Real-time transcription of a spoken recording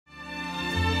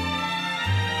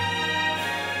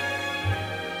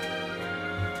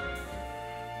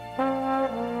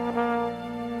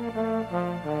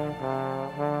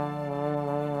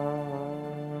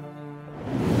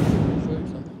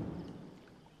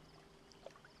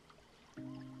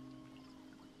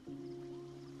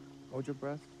Hold your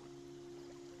breath.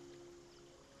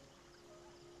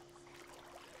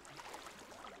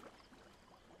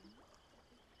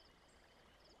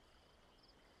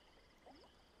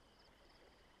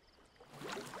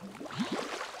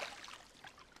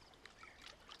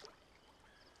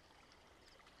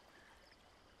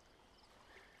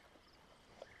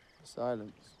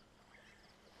 Silence.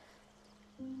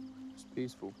 It's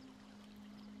peaceful.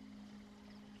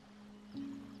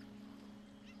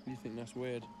 You think that's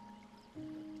weird?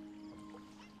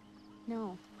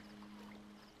 No.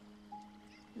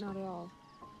 Not at all.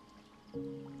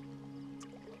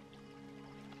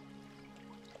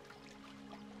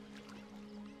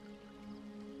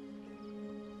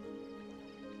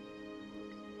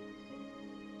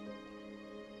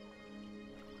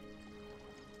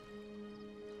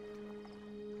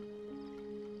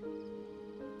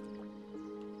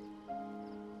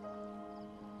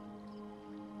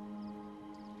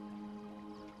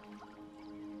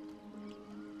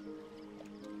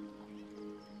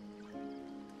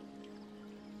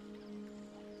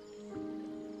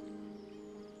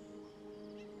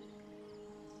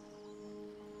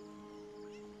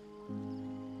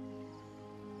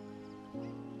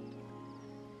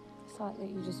 I thought that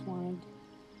you just wanted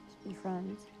to be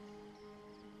friends.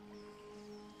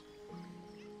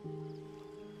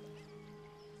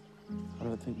 I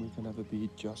don't think we can ever be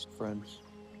just friends.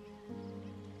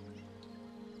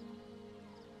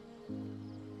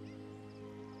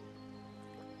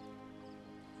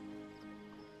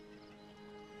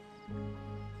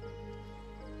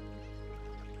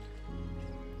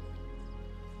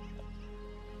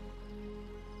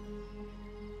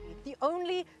 The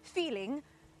only feeling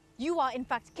you are in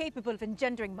fact capable of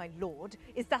engendering, my lord,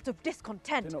 is that of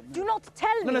discontent. Do not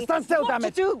tell me stand still, what damn to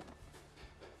it. do!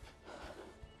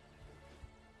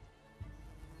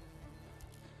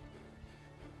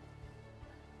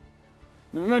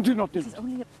 No, do not do This is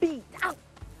only a beat. Ow!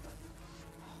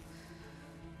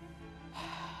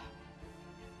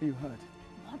 Are you hurt?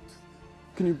 What?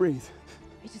 Can you breathe?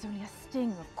 It is only a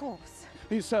sting, of course.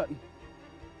 Are you certain?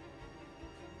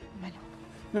 My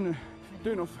lord. No,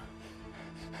 do not.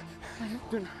 My lord.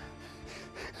 Do not.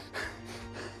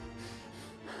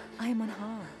 I am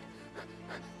unharmed.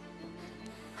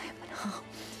 I am unharmed.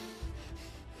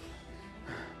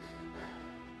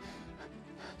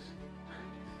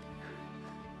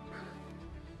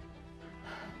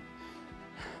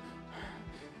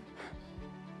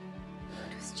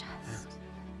 It was just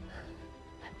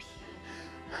a bee.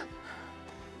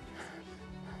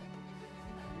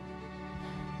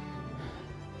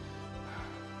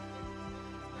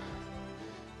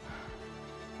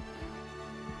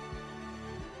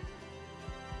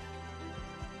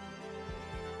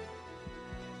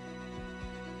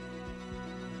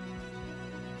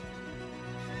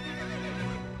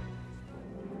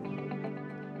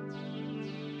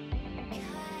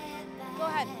 Go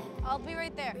ahead. I'll be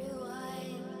right there.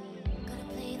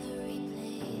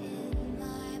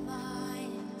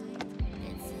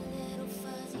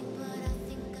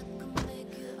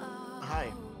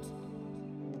 Hi.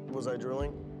 Was I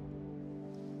drooling?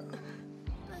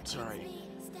 Sorry.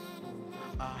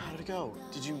 How did it go?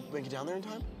 Did you make it down there in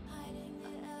time?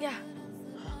 Yeah.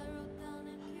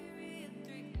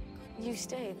 You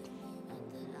stayed.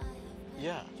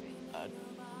 Yeah.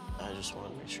 I just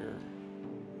wanted to make sure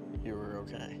you were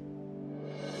okay.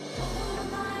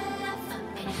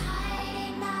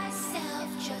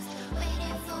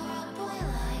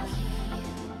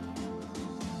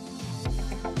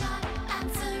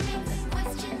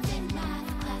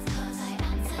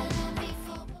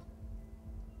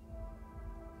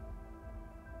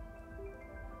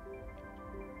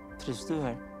 Trivs du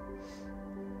här?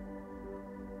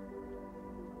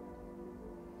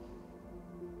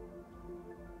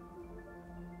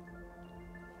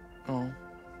 Ja.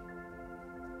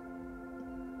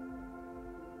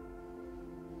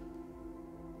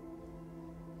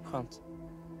 Skönt.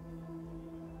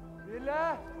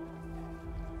 Ville!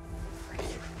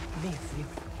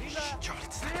 Kör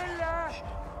lite snabbare. Ville!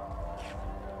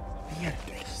 Mer.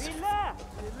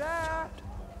 Ville!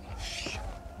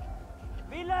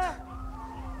 Ville!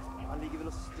 Han ligger väl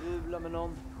och strular med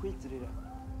någon. Skiter i det.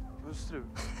 Vad strul?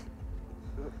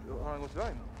 Har han gått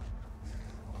iväg?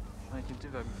 Han gick inte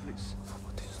iväg med polis.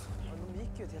 De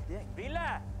gick ju ett helt gäng.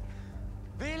 Ville!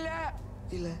 Ville!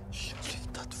 Ville.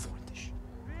 Sluta, du får inte.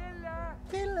 Ville!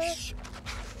 Ville.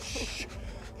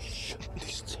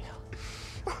 Tyst, säger jag.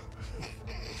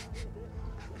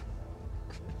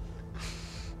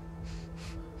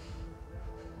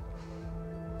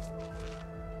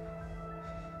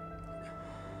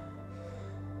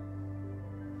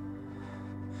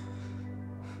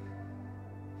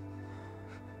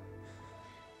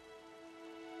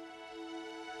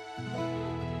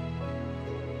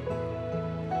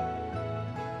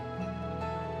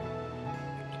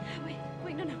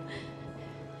 Wait, no.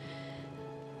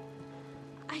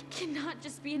 I cannot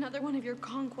just be another one of your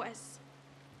conquests.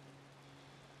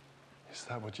 Is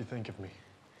that what you think of me?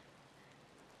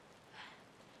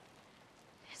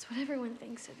 It's what everyone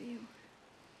thinks of you.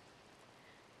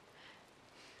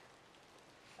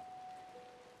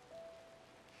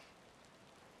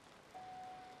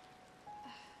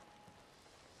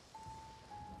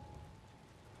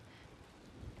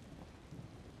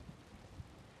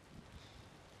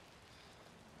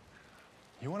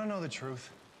 You want to know the truth?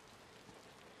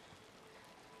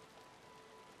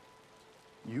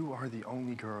 You are the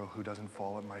only girl who doesn't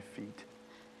fall at my feet.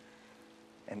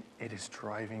 And it is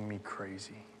driving me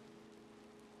crazy.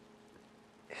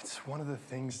 It's one of the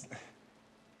things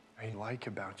I like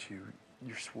about you.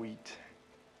 You're sweet,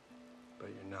 but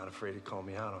you're not afraid to call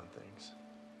me out on things.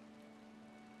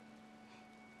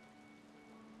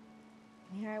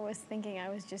 Here I was thinking I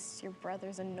was just your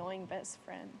brother's annoying best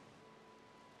friend.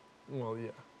 Well, yeah,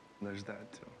 there's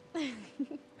that too.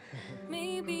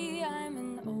 Maybe I'm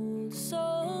an old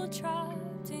soul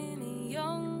trapped in a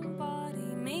young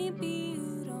body. Maybe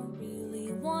you don't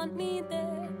really want me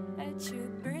there at your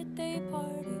birthday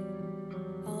party.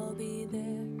 I'll be there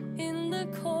in the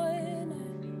corner,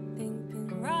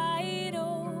 thinking right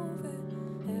over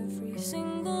every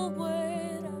single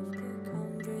word of the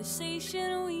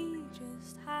conversation we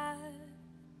just had.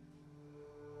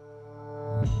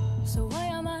 So why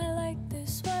am I like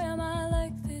this? Why am I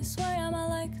like this? Why am I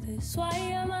like this? Why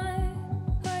am I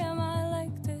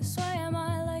like this? Why am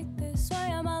I like this? Why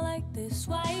am I like this?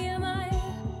 Why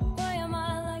am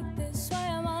I like this? Why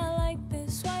am I like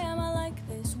this? Why am I like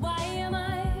this? Why am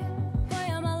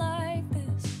I like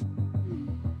this?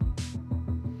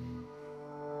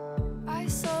 I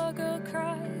saw a girl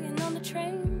crying on the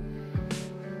train.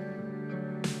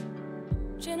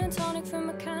 Gin and tonic from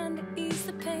a can to ease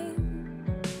the pain.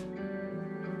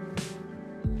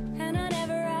 And I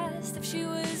never asked if she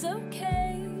was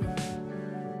okay.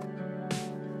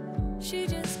 She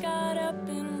just got up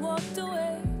and walked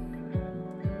away.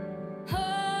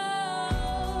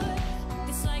 Oh,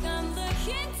 it's like I'm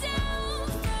looking down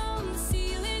from the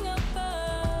ceiling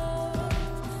above.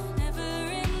 Never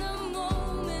in the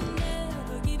moment,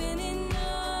 never giving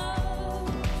enough.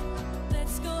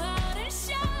 Let's go out and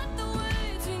shout the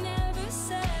words we never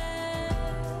said.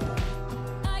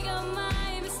 I got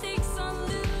my mistakes on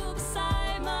loop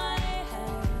beside my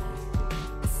head,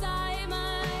 beside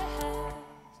my head.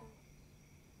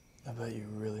 I bet you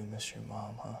really miss your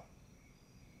mom, huh?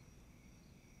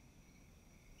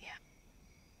 Yeah.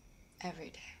 Every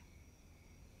day.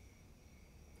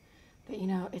 But you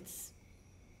know, it's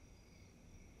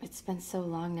been so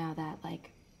long now that,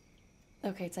 like,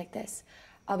 okay, it's like this.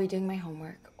 I'll be doing my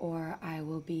homework, or I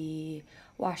will be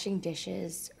washing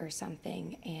dishes or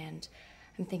something, and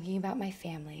I'm thinking about my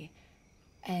family,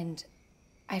 and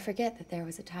I forget that there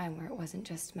was a time where it wasn't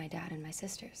just my dad and my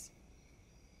sisters.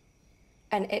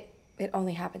 And it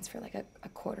only happens for like a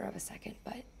quarter of a second,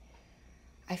 but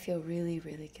I feel really,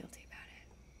 really guilty about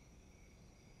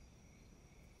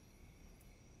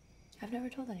it. I've never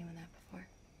told anyone that before.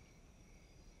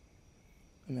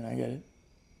 I mean, I get it.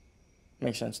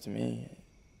 Makes sense to me.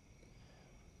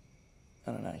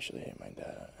 I don't actually hate my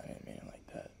dad. I didn't mean it like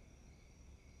that.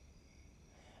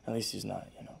 At least he's not,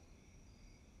 you know.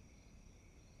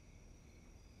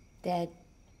 Dead.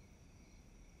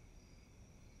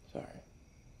 Sorry.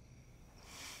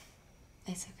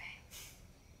 It's okay.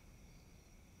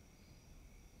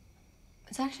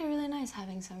 It's actually really nice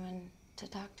having someone to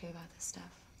talk to about this stuff.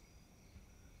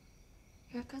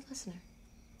 You're a good listener.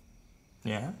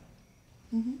 Yeah?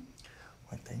 Mm-hmm.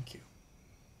 Well, thank you.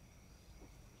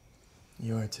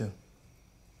 You are too.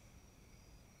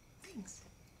 Thanks.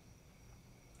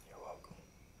 You're welcome.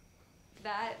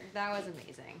 That was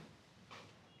amazing.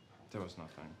 That was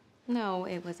nothing. No,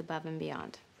 it was above and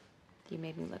beyond. You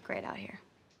made me look great out here.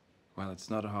 Well, it's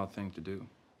not a hard thing to do.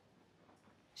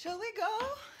 Shall we go?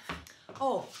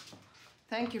 Oh,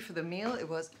 thank you for the meal. It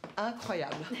was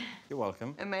incroyable. You're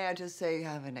welcome. And may I just say you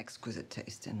have an exquisite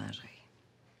taste in lingerie.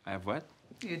 I have what?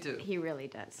 You do. He really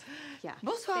does. Yeah.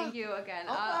 Bonsoir. Thank you again.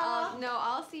 Au revoir.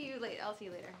 I'll see you later. I'll see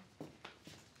you later.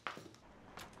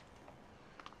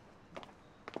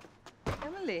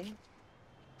 Emily,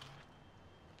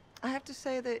 I have to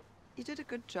say that you did a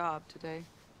good job today.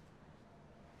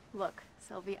 Look,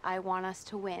 Sylvie, I want us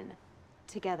to win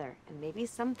together. And maybe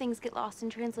some things get lost in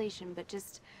translation, but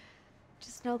just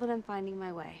know that I'm finding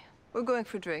my way. We're going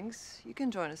for drinks. You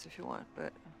can join us if you want,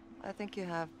 but I think you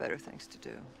have better things to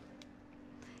do.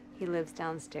 He lives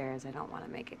downstairs. I don't want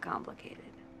to make it complicated.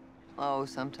 Oh,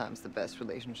 sometimes the best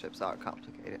relationships are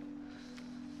complicated.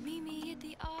 Meet me at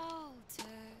the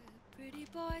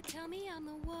boy, tell me I'm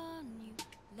the one you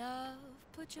love.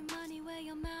 Put your money where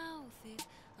your mouth is.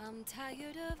 I'm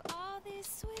tired of all these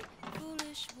sweet,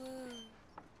 foolish words.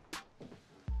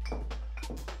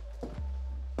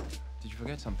 Did you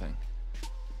forget something?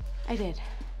 I did.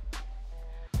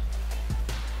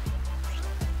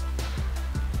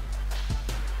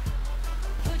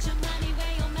 Put your money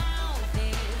where your mouth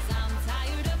is. I'm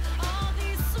tired of all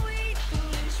these sweet,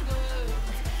 foolish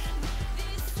words.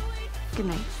 These sweet Good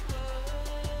night.